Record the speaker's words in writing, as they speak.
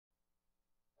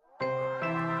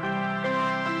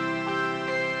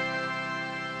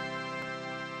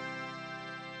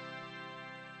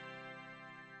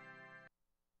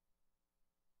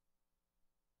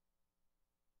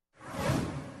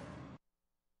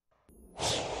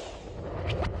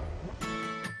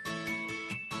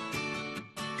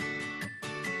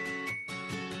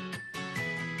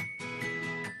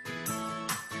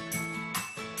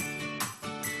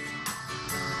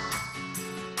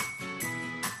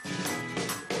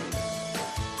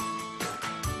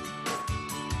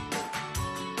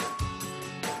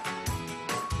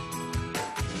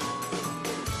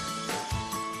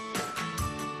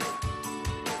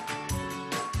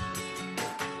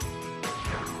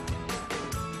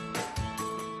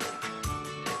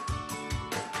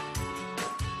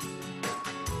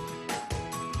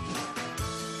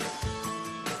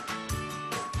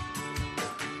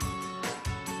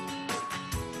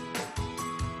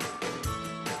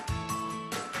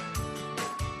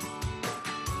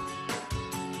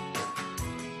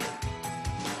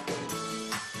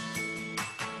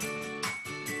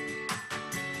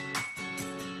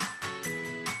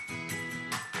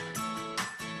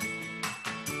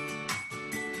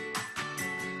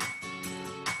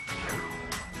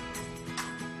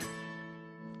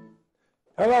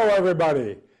Hello,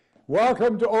 everybody.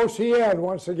 Welcome to OCN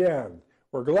once again.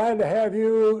 We're glad to have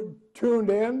you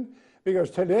tuned in because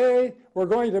today we're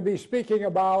going to be speaking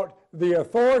about the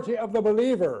authority of the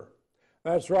believer.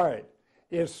 That's right.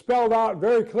 It's spelled out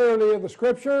very clearly in the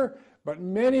Scripture, but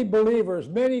many believers,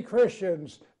 many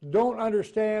Christians don't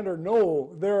understand or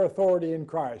know their authority in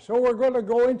Christ. So we're going to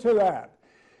go into that.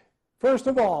 First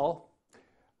of all,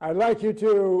 I'd like you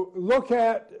to look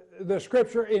at the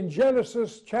Scripture in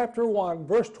Genesis chapter 1,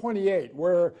 verse 28,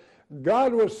 where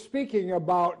God was speaking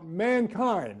about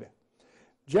mankind.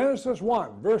 Genesis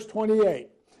 1, verse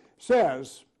 28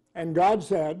 says, "And God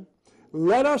said,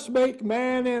 let us make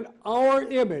man in our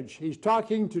image." He's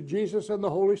talking to Jesus and the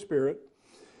Holy Spirit.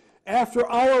 "After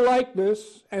our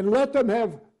likeness, and let them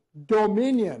have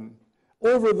dominion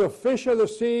over the fish of the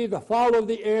sea, the fowl of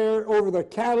the air, over the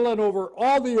cattle, and over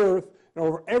all the earth, and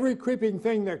over every creeping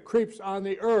thing that creeps on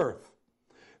the earth."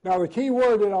 Now, the key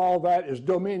word in all that is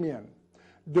dominion.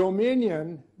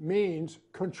 Dominion means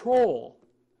control.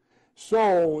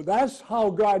 So that's how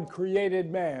God created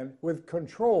man, with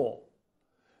control.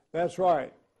 That's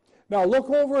right. Now, look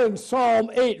over in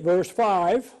Psalm 8, verse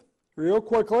 5, real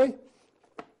quickly.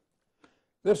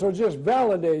 This will just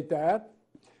validate that.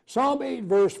 Psalm 8,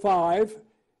 verse 5,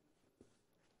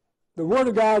 the Word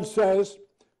of God says,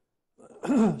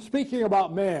 speaking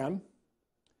about man,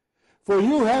 "For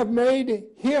you have made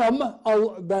him,"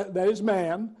 that is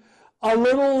man, "a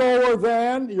little lower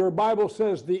than," your Bible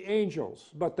says the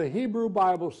angels, but the Hebrew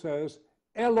Bible says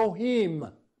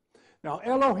Elohim. Now,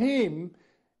 Elohim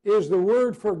is the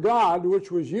word for God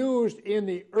which was used in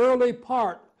the early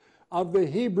part of the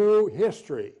Hebrew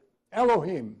history.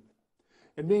 Elohim.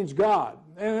 It means God,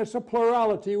 and it's a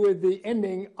plurality with the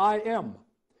ending I-M.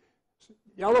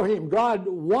 Elohim, God,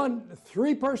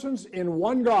 three persons in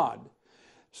one God.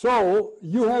 So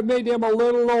you have made him a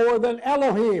little lower than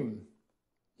Elohim.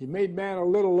 He made man a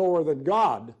little lower than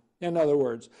God, in other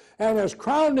words, and has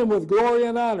crowned him with glory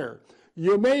and honor.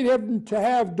 You made him to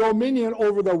have dominion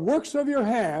over the works of your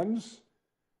hands.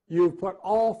 You've put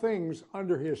all things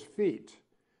under his feet.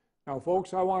 Now,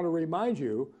 folks, I want to remind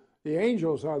you, the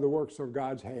angels are the works of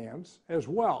God's hands as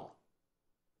well.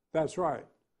 That's right.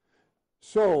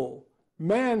 So,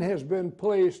 man has been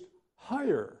placed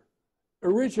higher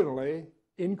originally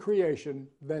in creation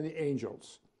than the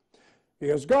angels.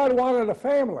 Because God wanted a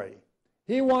family.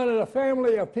 He wanted a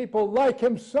family of people like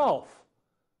himself.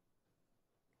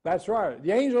 That's right.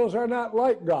 The angels are not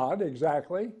like God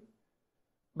exactly.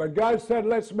 But God said,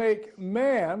 let's make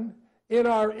man in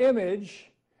our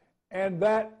image and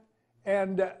let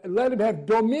him have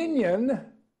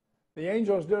dominion. The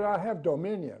angels do not have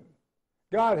dominion.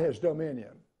 God has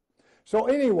dominion. So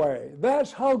anyway,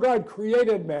 that's how God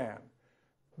created man.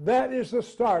 That is the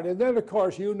start. And then, of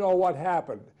course, you know what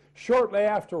happened. Shortly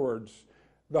afterwards,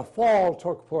 the fall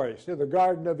took place in the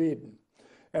Garden of Eden.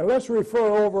 And let's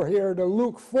refer over here to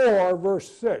Luke 4, verse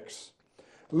 6.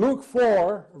 Luke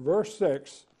 4, verse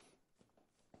 6.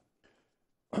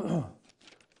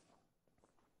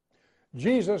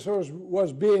 Jesus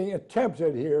was being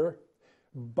tempted here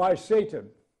by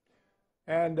Satan.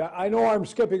 And I know I'm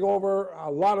skipping over a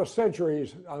lot of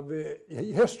centuries of the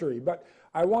history, but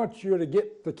I want you to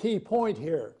get the key point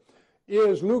here.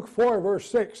 Is Luke 4, verse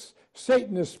 6.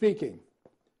 Satan is speaking.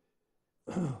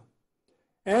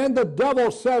 "And the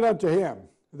devil said unto him,"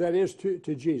 that is to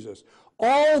Jesus,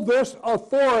 "All this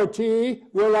authority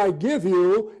will I give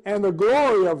you, and the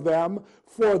glory of them,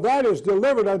 for that is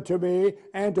delivered unto me,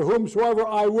 and to whomsoever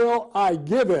I will, I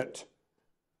give it."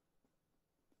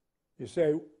 You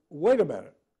say, wait a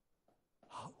minute.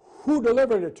 Who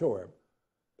delivered it to him?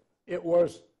 It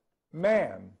was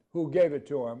man who gave it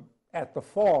to him at the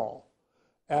fall.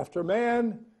 After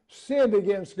man sinned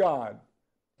against God,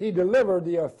 he delivered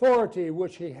the authority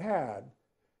which he had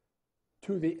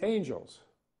to the angels.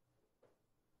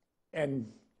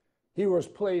 And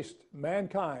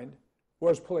mankind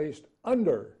was placed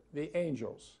under the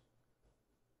angels.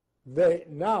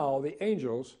 Now the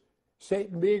angels,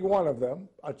 Satan being one of them,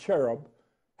 a cherub,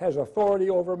 has authority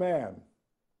over man.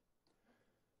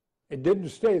 It didn't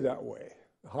stay that way,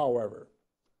 however.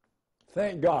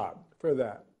 Thank God for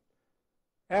that.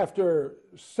 After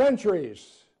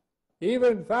centuries,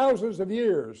 even thousands of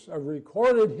years of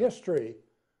recorded history,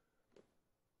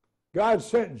 God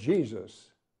sent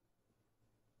Jesus,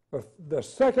 the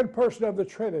second person of the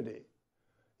Trinity,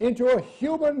 into a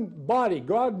human body.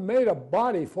 God made a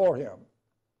body for him.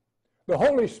 The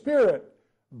Holy Spirit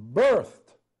birthed,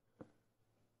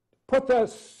 put that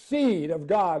seed of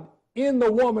God in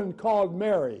the woman called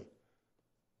Mary.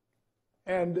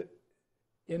 And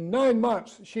in 9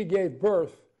 months, she gave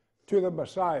birth to the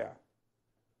Messiah.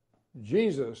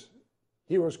 Jesus,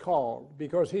 he was called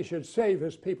because he should save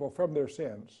his people from their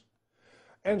sins.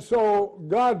 And so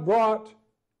God brought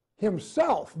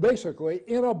himself, basically,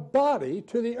 in a body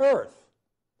to the earth.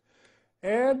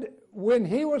 And when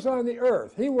he was on the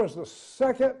earth, he was the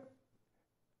second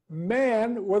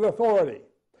man with authority.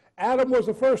 Adam was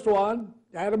the first one,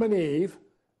 Adam and Eve.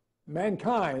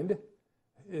 Mankind,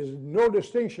 is no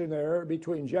distinction there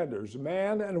between genders,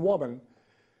 man and woman.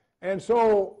 And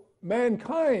so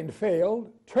mankind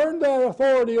failed, turned that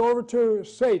authority over to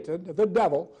Satan, the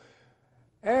devil,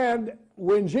 and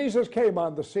when Jesus came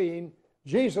on the scene,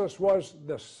 Jesus was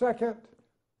the second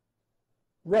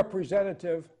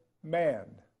representative man.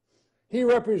 He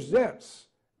represents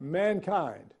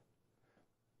mankind.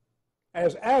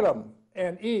 As Adam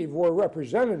and Eve were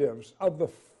representatives of the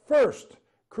first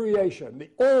creation, the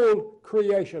old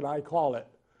creation, I call it,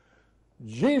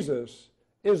 Jesus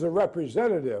is a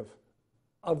representative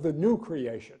of the new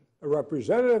creation, a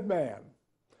representative man.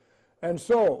 And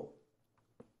so,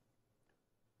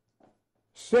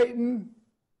 Satan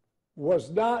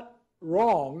was not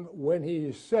wrong when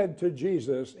he said to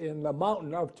Jesus in the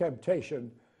mountain of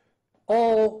temptation,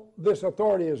 all this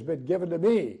authority has been given to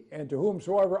me, and to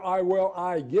whomsoever I will,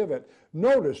 I give it.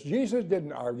 Notice, Jesus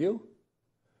didn't argue.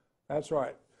 That's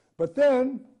right. But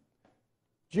then,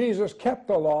 Jesus kept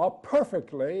the law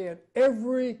perfectly, and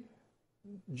every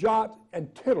jot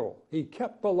and tittle, he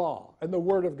kept the law and the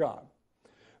Word of God.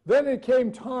 Then it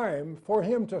came time for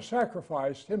him to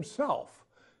sacrifice himself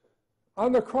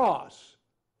on the cross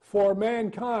for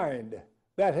mankind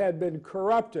that had been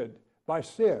corrupted by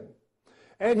sin.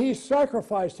 And he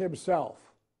sacrificed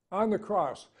himself on the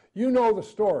cross. You know the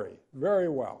story very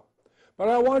well. But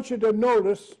I want you to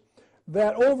notice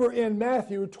that over in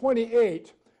Matthew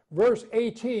 28, verse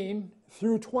 18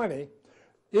 through 20,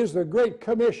 is the Great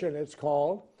Commission, it's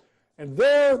called. And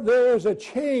there is a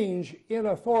change in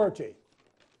authority.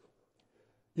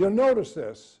 You'll notice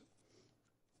this.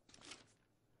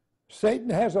 Satan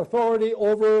has authority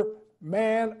over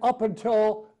man up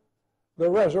until the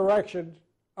resurrection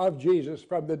of Jesus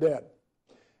from the dead.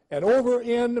 And over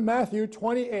in Matthew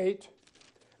 28,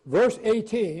 verse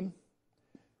 18,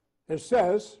 it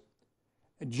says,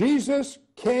 Jesus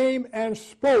came and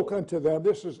spoke unto them.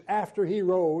 This is after he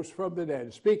rose from the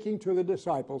dead, speaking to the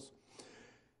disciples,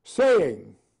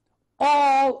 saying,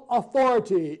 all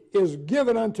authority is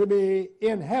given unto me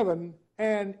in heaven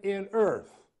and in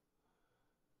earth.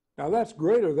 Now that's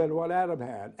greater than what Adam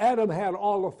had. Adam had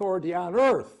all authority on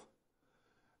earth.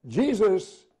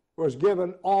 Jesus was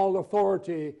given all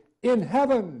authority in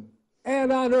heaven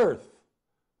and on earth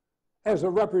as a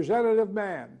representative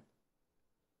man.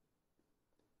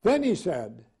 Then he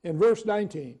said in verse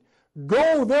 19,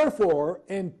 go therefore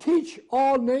and teach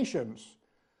all nations,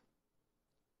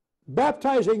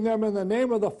 baptizing them in the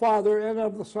name of the Father and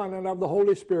of the Son and of the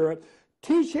Holy Spirit,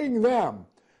 teaching them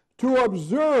to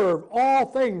observe all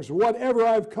things whatever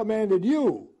I've commanded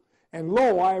you. And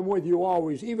lo, I am with you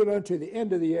always, even unto the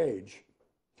end of the age.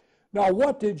 Now,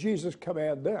 what did Jesus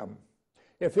command them?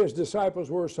 If his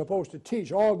disciples were supposed to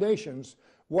teach all nations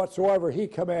whatsoever he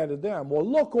commanded them. Well,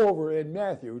 look over in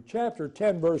Matthew chapter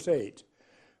 10, verse 8.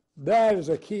 That is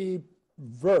a key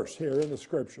verse here in the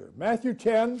Scripture. Matthew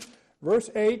 10, verse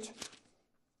 8.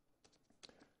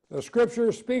 The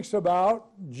Scripture speaks about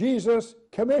Jesus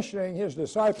commissioning his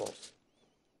disciples.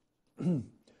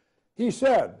 He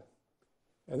said,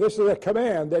 and this is a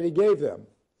command that he gave them,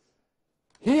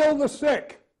 heal the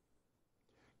sick,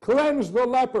 cleanse the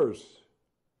lepers,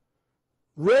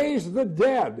 raise the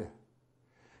dead,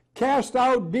 cast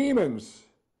out demons.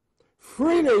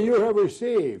 Freely you have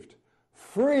received,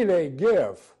 freely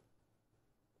give.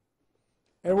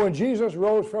 And when Jesus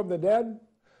rose from the dead,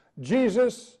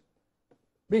 Jesus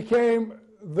became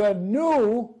the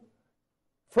new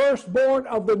firstborn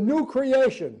of the new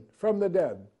creation from the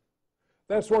dead.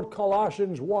 That's what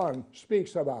Colossians 1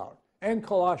 speaks about, and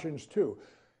Colossians 2.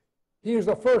 He is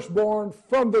the firstborn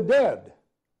from the dead,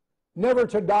 never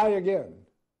to die again.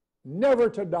 Never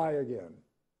to die again.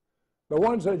 The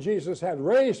ones that Jesus had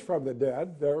raised from the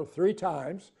dead, there were 3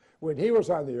 times when he was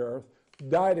on the earth,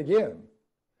 died again.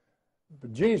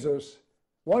 But Jesus,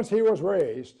 once he was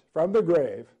raised from the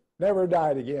grave, never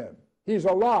died again. He's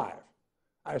alive.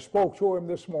 I spoke to him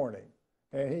this morning,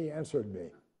 and he answered me.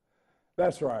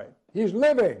 That's right. He's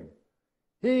living.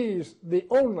 He's the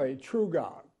only true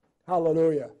God.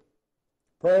 Hallelujah.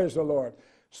 Praise the Lord.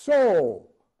 So,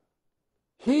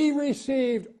 he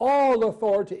received all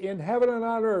authority in heaven and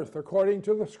on earth according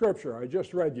to the Scripture I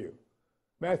just read you.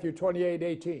 Matthew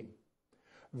 28:18.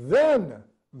 Then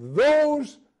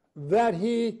those that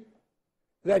he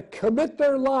that commit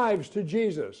their lives to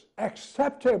Jesus,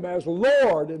 accept him as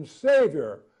Lord and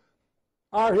Savior,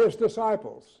 are his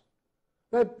disciples.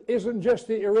 That isn't just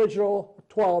the original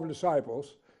 12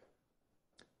 disciples.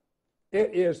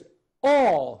 It is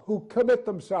all who commit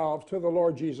themselves to the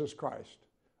Lord Jesus Christ,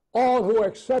 all who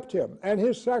accept him and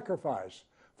his sacrifice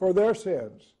for their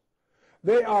sins.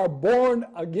 They are born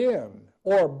again,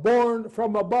 or born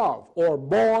from above, or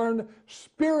born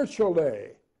spiritually,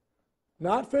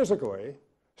 not physically,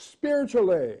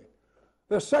 spiritually.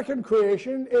 The second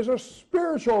creation is a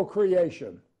spiritual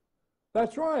creation.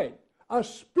 That's right, a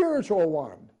spiritual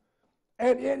one.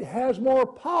 And it has more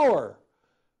power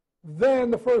than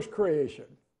the first creation.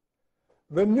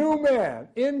 The new man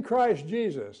in Christ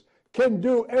Jesus can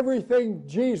do everything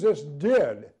Jesus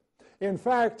did. In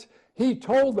fact, he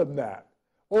told them that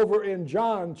over in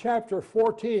John chapter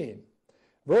 14,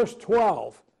 verse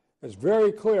 12. It's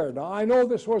very clear. Now, I know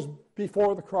this was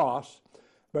before the cross,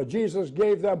 but Jesus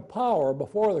gave them power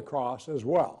before the cross as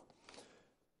well.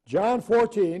 John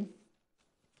 14,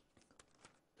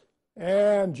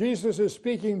 and Jesus is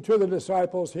speaking to the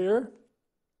disciples here.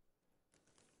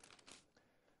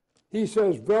 He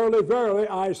says, "Verily, verily,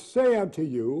 I say unto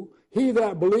you, he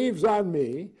that believes on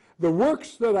me, the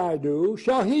works that I do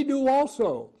shall he do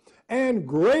also, and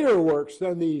greater works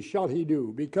than these shall he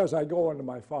do, because I go unto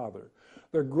my Father."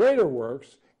 The greater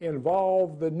works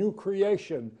involve the new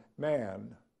creation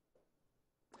man.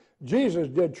 Jesus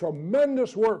did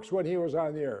tremendous works when he was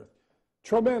on the earth.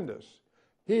 Tremendous.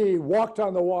 He walked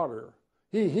on the water.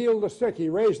 He healed the sick. He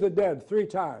raised the dead 3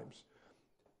 times.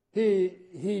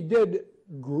 He did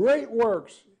great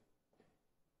works.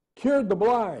 Cured the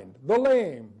blind, the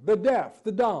lame, the deaf,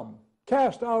 the dumb,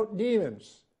 cast out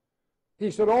demons. He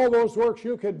said, all those works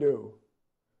you can do.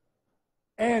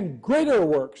 And greater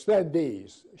works than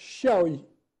these shall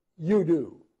you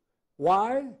do.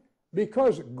 Why?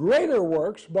 Because greater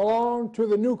works belong to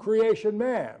the new creation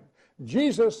man.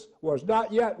 Jesus was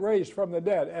not yet raised from the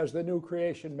dead as the new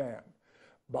creation man.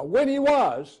 But when he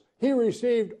was, he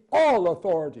received all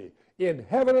authority in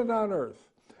heaven and on earth.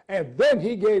 And then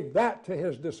he gave that to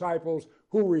his disciples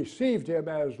who received him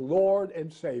as Lord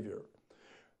and Savior.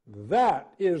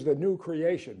 That is the new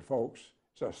creation, folks.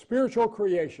 It's a spiritual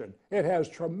creation. It has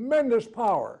tremendous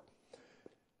power.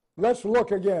 Let's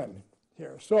look again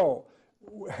here. So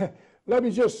let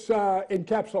me just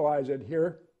encapsulate it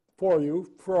here for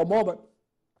you for a moment.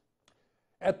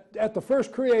 At the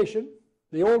first creation,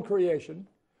 the old creation,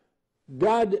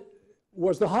 God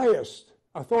was the highest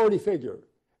authority figure.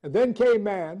 And then came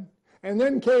man, and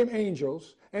then came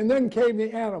angels, and then came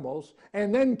the animals,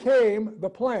 and then came the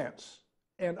plants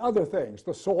and other things,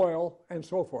 the soil and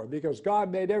so forth, because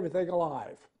God made everything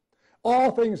alive. All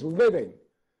things living.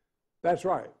 That's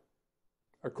right.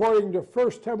 According to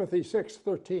 1 Timothy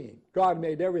 6:13, God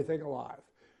made everything alive.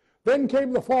 Then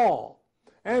came the fall,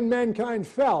 and mankind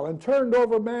fell and turned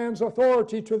over man's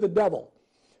authority to the devil.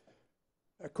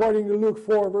 According to Luke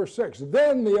 4, verse 6.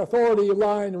 Then the authority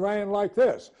line ran like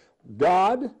this: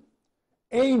 God,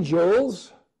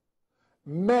 angels,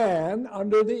 man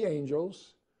under the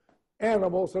angels,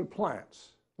 animals and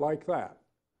plants, like that.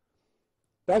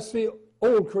 That's the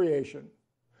old creation.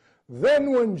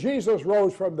 Then when Jesus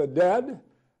rose from the dead,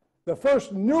 the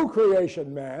first new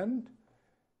creation man,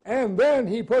 and then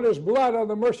he put his blood on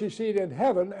the mercy seat in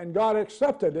heaven, and God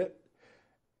accepted it.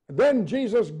 Then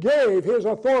Jesus gave his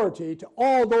authority to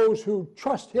all those who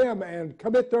trust him and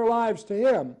commit their lives to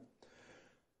him.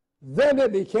 Then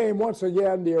it became once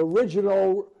again the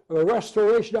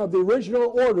restoration of the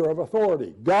original order of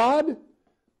authority. God,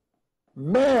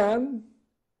 man,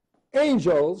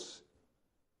 angels,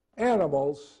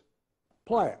 animals,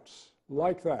 plants,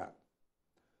 like that.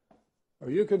 Now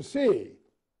you can see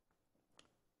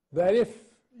that if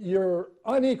you're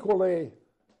unequally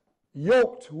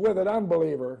yoked with an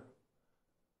unbeliever,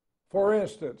 for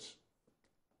instance,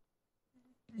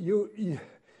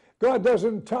 God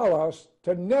doesn't tell us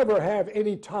to never have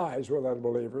any ties with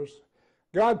unbelievers.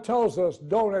 God tells us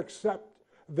don't accept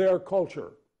their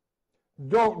culture.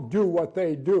 Don't do what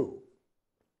they do.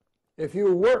 If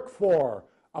you work for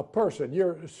a person,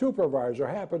 your supervisor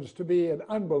happens to be an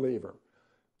unbeliever,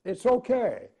 it's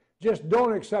okay. Just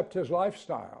don't accept his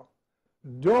lifestyle.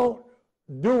 Don't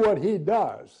do what he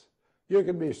does. You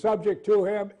can be subject to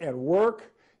him and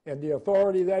work and the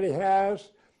authority that he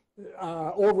has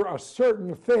over a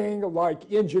certain thing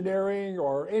like engineering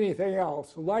or anything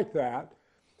else like that.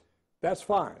 That's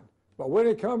fine. But when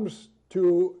it comes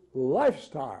to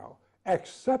lifestyle,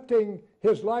 accepting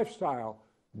his lifestyle,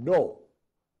 no.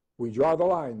 We draw the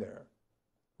line there.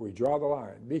 We draw the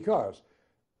line because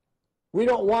we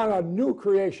don't want a new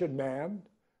creation man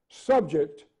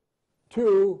subject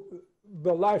to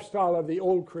the lifestyle of the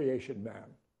old creation man.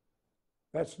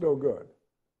 That's no good,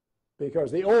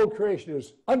 because the old creation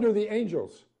is under the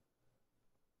angels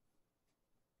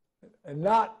and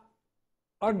not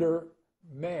under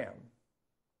man.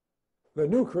 The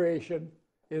new creation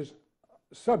is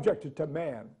subjected to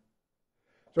man.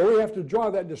 So we have to draw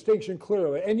that distinction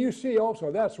clearly. And you see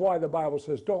also, that's why the Bible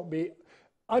says don't be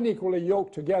unequally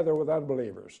yoked together with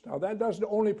unbelievers. Now that doesn't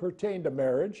only pertain to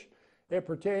marriage, it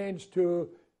pertains to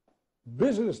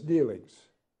business dealings.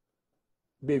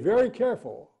 Be very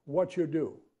careful what you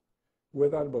do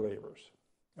with unbelievers.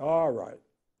 All right,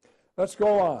 let's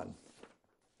go on.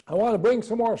 I want to bring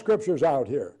some more scriptures out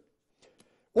here.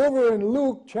 Over in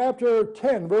Luke chapter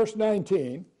 10, verse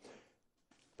 19,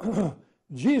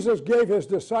 Jesus gave his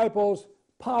disciples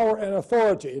power and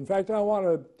authority. In fact, I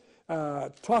want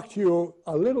to talk to you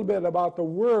a little bit about the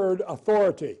word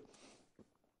authority.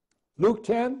 Luke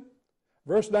 10,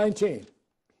 verse 19.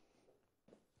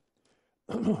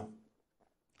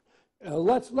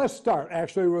 Let's start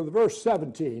actually with verse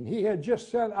 17. He had just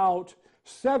sent out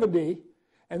 70,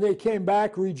 and they came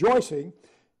back rejoicing.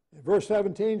 Verse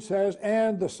 17 says,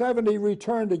 and the 70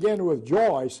 returned again with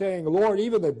joy, saying, Lord,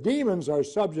 even the demons are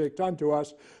subject unto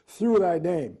us through thy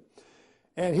name.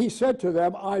 And he said to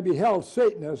them, I beheld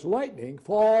Satan as lightning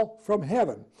fall from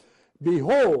heaven.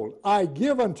 Behold, I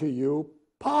give unto you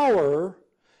power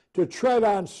to tread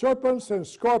on serpents and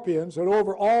scorpions and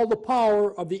over all the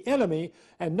power of the enemy,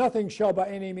 and nothing shall by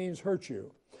any means hurt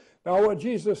you. Now what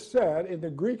Jesus said in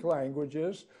the Greek language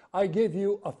is, I give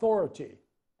you authority.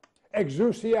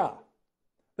 Exousia.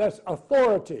 That's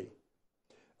authority.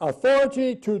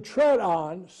 Authority to tread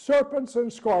on serpents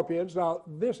and scorpions. Now,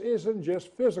 this isn't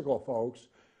just physical, folks.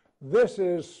 This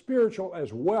is spiritual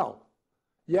as well.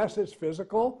 Yes, it's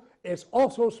physical. It's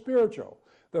also spiritual.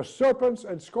 The serpents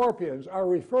and scorpions are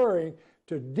referring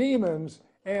to demons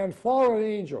and fallen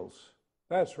angels.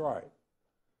 That's right.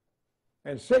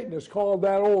 And Satan is called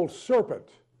that old serpent,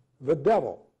 the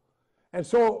devil. And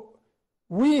so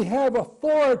we have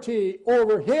authority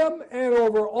over him and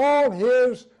over all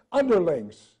his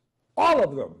underlings. All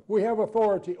of them. We have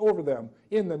authority over them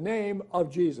in the name of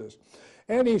Jesus.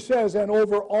 And he says, and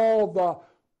over all the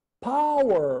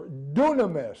power,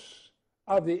 dunamis,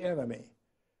 of the enemy.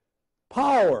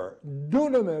 Power,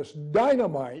 dunamis,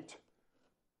 dynamite.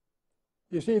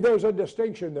 You see, there's a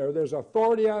distinction there. There's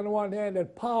authority on one hand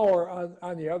and power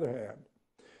on the other hand.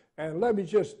 And let me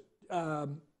just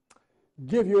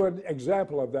give you an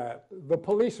example of that. The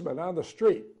policeman on the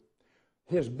street,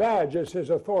 his badge is his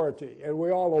authority, and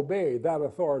we all obey that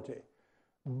authority.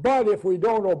 But if we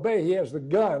don't obey, he has the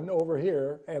gun over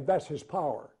here, and that's his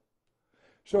power.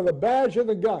 So the badge and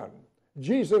the gun,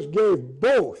 Jesus gave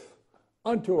both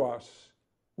unto us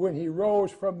when he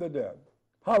rose from the dead.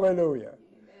 Hallelujah.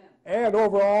 Amen. And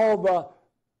over all the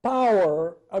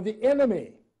power of the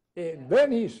enemy. And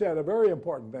then he said a very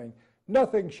important thing,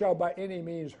 nothing shall by any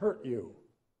means hurt you.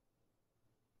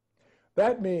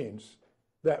 That means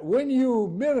that when you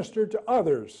minister to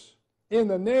others in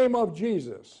the name of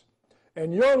Jesus,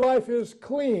 and your life is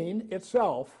clean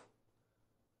itself,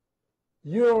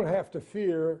 you don't have to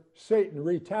fear Satan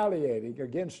retaliating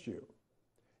against you.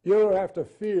 You don't have to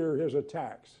fear his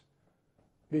attacks,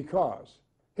 because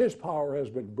his power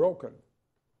has been broken.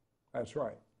 That's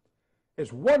right.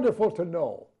 It's wonderful to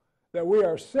know that we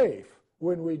are safe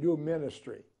when we do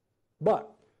ministry.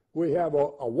 But we have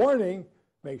a warning,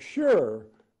 make sure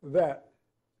that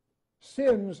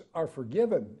sins are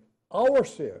forgiven. Our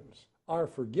sins are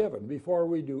forgiven before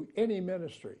we do any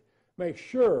ministry. Make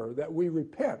sure that we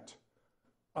repent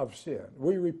of sin.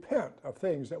 We repent of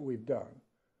things that we've done.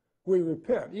 We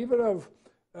repent even of,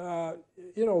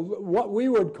 what we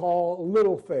would call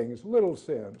little things, little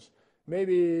sins.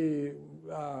 Maybe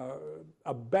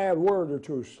a bad word or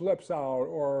two slips out,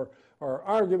 or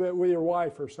argument with your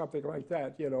wife or something like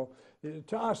that.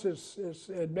 To us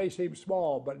it may seem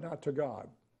small, but not to God.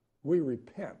 We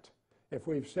repent if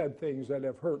we've said things that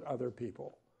have hurt other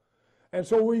people. And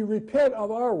so we repent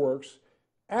of our works,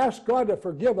 ask God to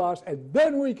forgive us, and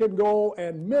then we can go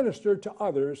and minister to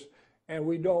others, and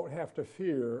we don't have to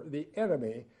fear the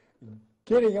enemy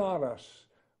getting on us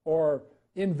or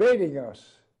invading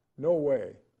us. No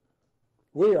way.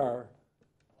 We are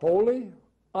holy,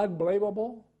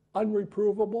 unblameable,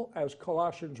 unreprovable, as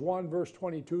Colossians 1 verse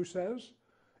 22 says,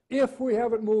 if we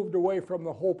haven't moved away from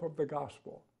the hope of the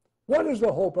gospel. What is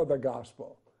the hope of the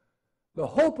gospel? The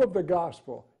hope of the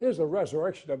gospel is the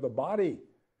resurrection of the body.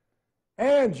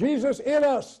 And Jesus in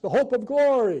us, the hope of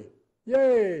glory.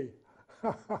 Yay!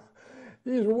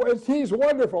 He's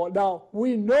wonderful. Now,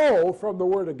 we know from the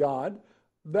Word of God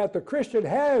that the Christian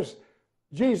has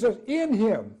Jesus in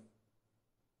him.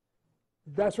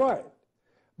 That's right.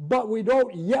 But we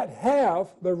don't yet have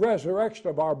the resurrection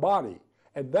of our body.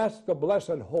 And that's the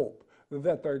blessed hope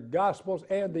that the Gospels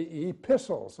and the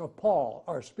epistles of Paul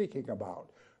are speaking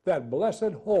about. That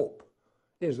blessed hope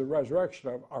is the resurrection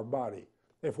of our body.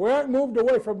 If we aren't moved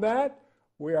away from that,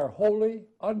 we are holy,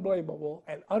 unblameable,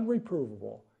 and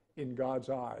unreprovable in God's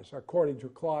eyes, according to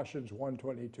Colossians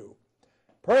 1:22.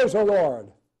 Praise the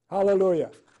Lord.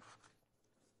 Hallelujah.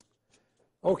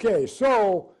 Okay,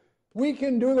 so we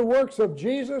can do the works of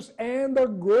Jesus and the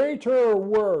greater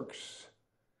works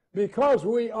because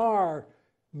we are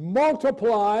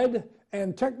multiplied,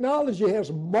 and technology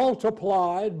has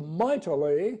multiplied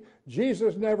mightily.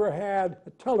 Jesus never had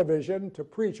television to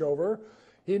preach over.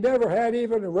 He never had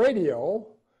even radio.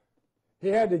 He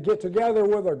had to get together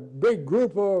with a big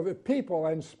group of people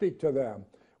and speak to them.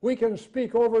 We can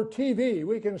speak over TV.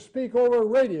 We can speak over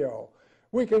radio.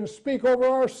 We can speak over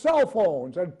our cell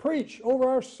phones and preach over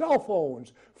our cell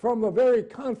phones from the very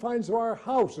confines of our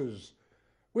houses.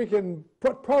 We can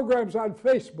put programs on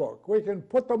Facebook. We can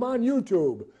put them on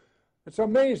YouTube. It's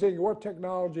amazing what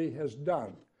technology has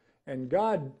done. And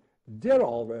God did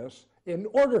all this in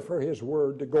order for his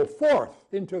word to go forth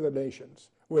into the nations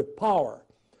with power.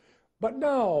 But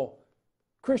now,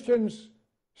 Christians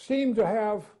seem to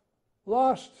have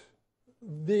lost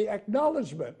the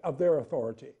acknowledgement of their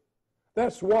authority.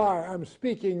 That's why I'm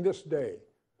speaking this day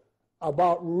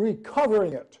about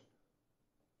recovering it.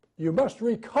 You must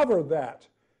recover that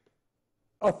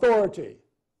authority.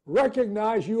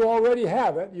 Recognize you already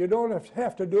have it. You don't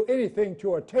have to do anything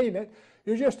to attain it.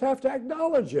 You just have to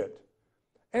acknowledge it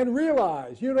and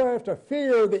realize you don't have to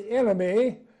fear the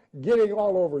enemy getting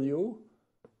all over you.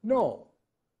 No,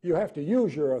 you have to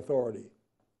use your authority.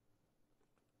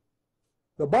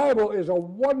 The Bible is a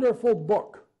wonderful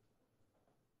book.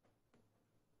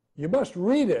 You must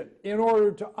read it in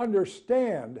order to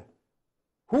understand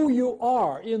who you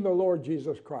are in the Lord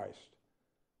Jesus Christ.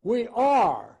 We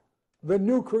are the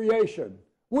new creation.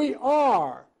 We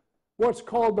are what's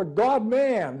called the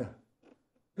God-man.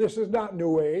 This is not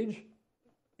New Age.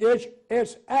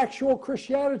 It's actual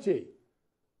Christianity.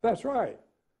 That's right.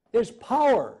 It's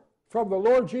power from the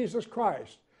Lord Jesus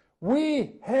Christ.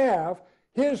 We have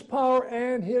his power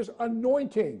and his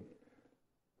anointing,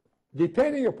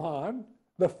 depending upon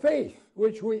the faith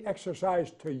which we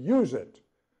exercise to use it.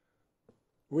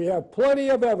 We have plenty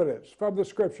of evidence from the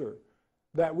Scripture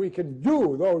that we can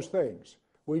do those things.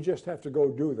 We just have to go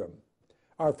do them.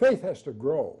 Our faith has to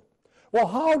grow. Well,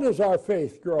 how does our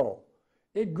faith grow?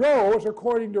 It grows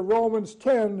according to Romans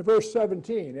 10, verse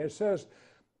 17. It says,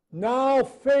 now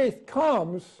faith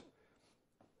comes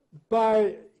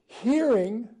by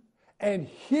hearing, and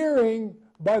hearing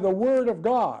by the Word of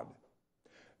God.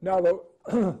 Now,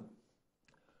 the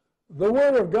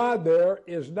Word of God there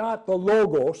is not the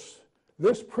Logos.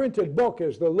 This printed book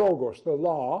is the Logos, the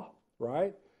law,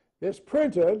 right? It's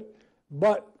printed,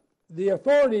 but the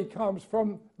authority comes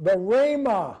from the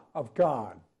Rhema of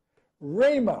God.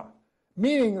 Rhema,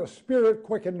 meaning the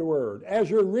Spirit-quickened Word. As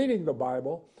you're reading the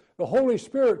Bible, the Holy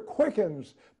Spirit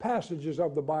quickens passages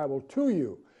of the Bible to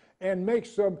you and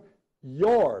makes them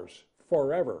yours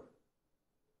forever.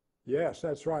 Yes,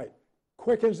 that's right.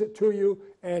 Quickens it to you,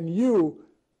 and you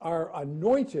are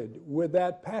anointed with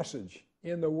that passage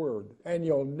in the Word, and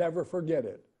you'll never forget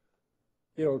it.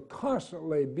 It'll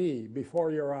constantly be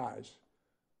before your eyes.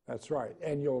 That's right.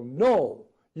 And you'll know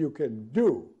you can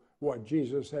do what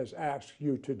Jesus has asked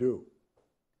you to do.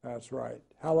 That's right.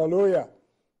 Hallelujah.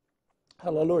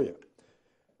 Hallelujah.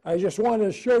 I just wanted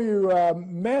to show you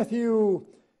Matthew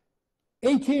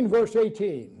 18, verse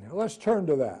 18. Let's turn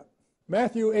to that.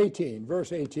 Matthew 18,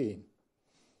 verse 18.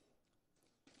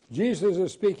 Jesus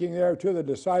is speaking there to the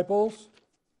disciples,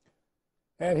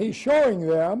 and he's showing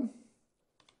them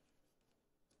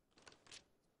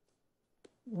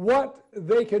what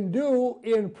they can do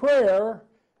in prayer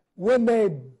when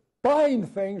they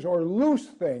bind things or loose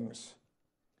things.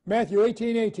 Matthew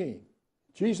 18, 18.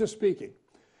 Jesus speaking.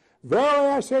 Verily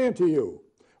I say unto you,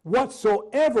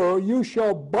 whatsoever you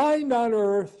shall bind on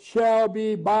earth shall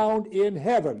be bound in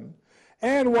heaven,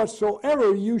 and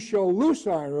whatsoever you shall loose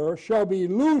on earth shall be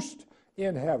loosed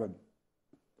in heaven.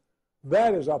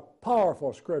 That is a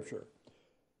powerful scripture.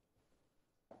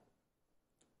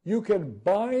 You can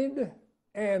bind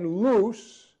and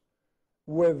loose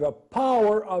with the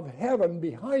power of heaven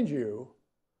behind you.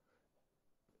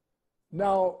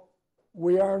 Now,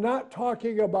 we are not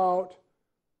talking about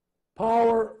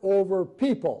power over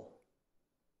people.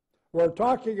 We're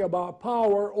talking about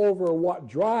power over what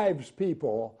drives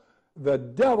people, the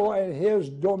devil and his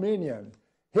dominion.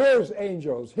 his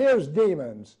angels, his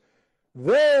demons.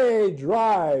 They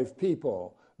drive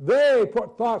people. They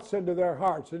put thoughts into their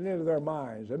hearts and into their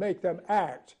minds and make them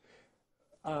act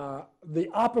the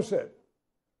opposite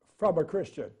from a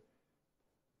Christian.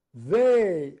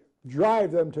 They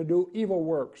drive them to do evil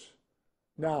works.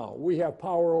 Now, we have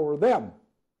power over them,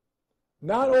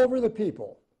 not over the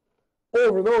people,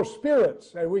 over those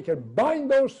spirits, and we can bind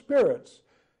those spirits,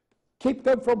 keep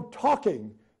them from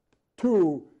talking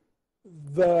to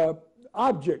the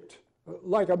object,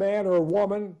 like a man or a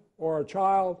woman or a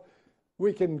child.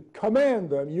 We can command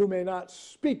them, you may not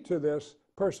speak to this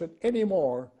person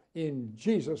anymore in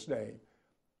Jesus' name.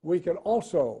 We can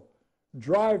also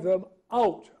drive them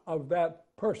out of that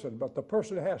person, but the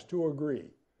person has to agree.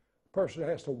 The person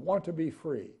has to want to be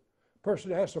free. The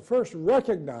person has to first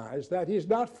recognize that he's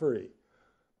not free,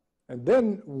 and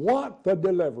then want the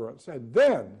deliverance, and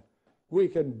then we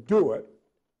can do it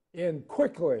in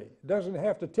quickly. It doesn't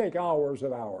have to take hours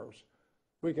and hours.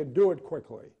 We can do it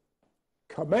quickly.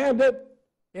 Command it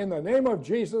in the name of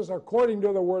Jesus according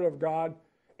to the Word of God,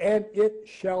 and it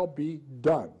shall be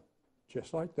done.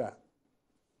 Just like that.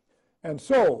 And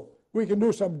so, we can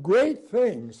do some great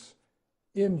things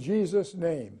in Jesus'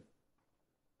 name.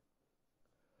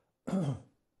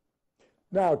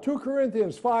 Now, 2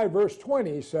 Corinthians 5 verse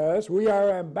 20 says, we are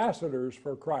ambassadors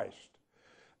for Christ.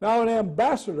 Now, an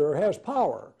ambassador has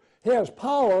power. He has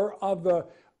power of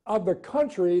the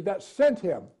country that sent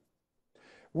him.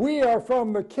 We are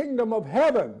from the kingdom of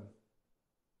heaven.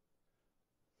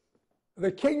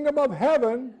 The kingdom of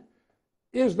heaven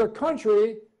is the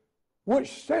country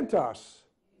which sent us.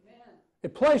 Amen.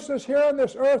 It placed us here on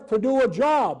this earth to do a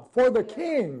job for the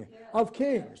King of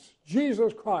Kings,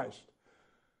 Jesus Christ.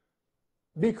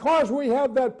 Because we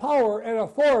have that power and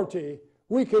authority,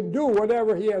 we can do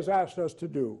whatever he has asked us to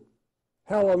do.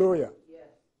 Hallelujah. Yes.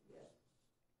 Yes.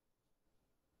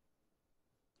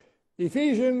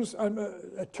 Ephesians,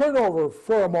 turn over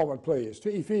for a moment, please,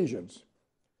 to Ephesians.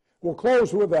 We'll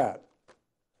close with that.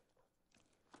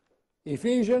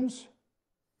 Ephesians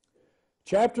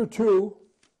chapter 2,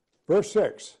 verse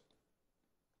 6.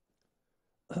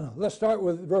 Let's start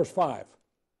with verse 5.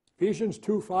 Ephesians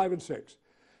 2, 5 and 6.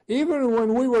 Even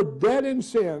when we were dead in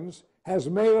sins, has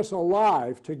made us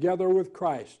alive together with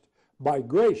Christ. By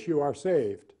grace you are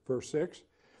saved, verse 6.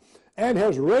 And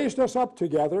has raised us up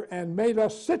together and made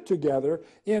us sit together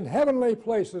in heavenly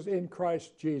places in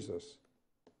Christ Jesus.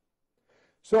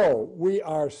 So we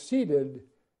are seated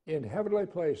in heavenly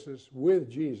places with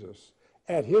Jesus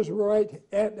at his right,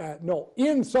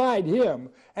 inside him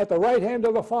at the right hand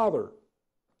of the Father.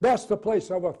 That's the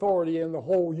place of authority in the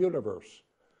whole universe.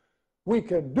 We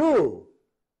can do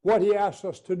what he asks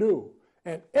us to do.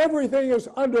 And everything is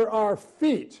under our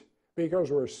feet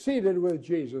because we're seated with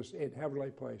Jesus in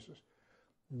heavenly places.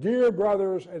 Dear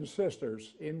brothers and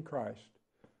sisters in Christ,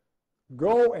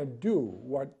 go and do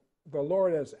what the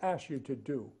Lord has asked you to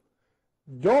do.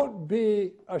 Don't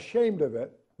be ashamed of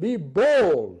it. Be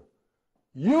bold.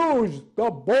 Use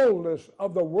the boldness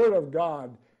of the Word of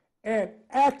God and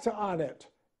act on it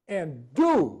and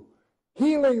do.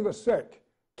 Healing the sick,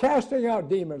 casting out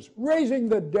demons, raising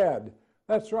the dead.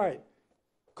 That's right.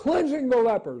 Cleansing the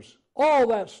lepers, all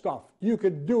that stuff. You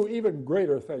can do even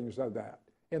greater things than that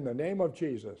in the name of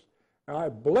Jesus. And I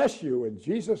bless you in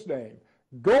Jesus' name.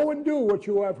 Go and do what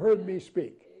you have heard me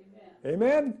speak. Amen?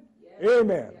 Amen? Yes.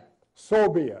 Amen. Yes. So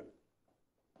be it.